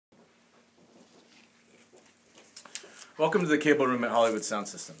Welcome to the cable room at Hollywood Sound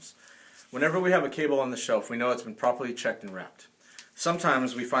Systems. Whenever we have a cable on the shelf, we know it's been properly checked and wrapped.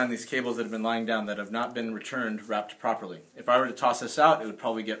 Sometimes we find these cables that have been lying down that have not been returned wrapped properly. If I were to toss this out, it would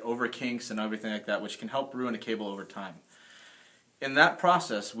probably get over kinks and everything like that, which can help ruin a cable over time. In that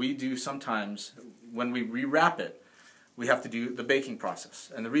process, we do sometimes, when we rewrap it, we have to do the baking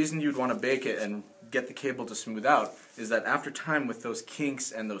process. And the reason you'd want to bake it and get the cable to smooth out is that after time with those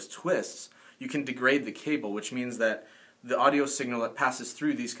kinks and those twists, you can degrade the cable, which means that the audio signal that passes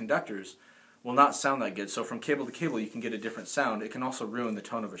through these conductors will not sound that good. So from cable to cable you can get a different sound. It can also ruin the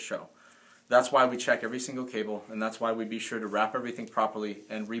tone of a show. That's why we check every single cable, and that's why we be sure to wrap everything properly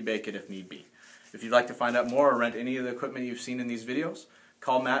and rebake it if need be. If you'd like to find out more or rent any of the equipment you've seen in these videos,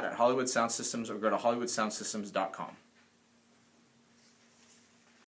 call Matt at Hollywood Sound Systems or go to hollywoodsoundsystems.com.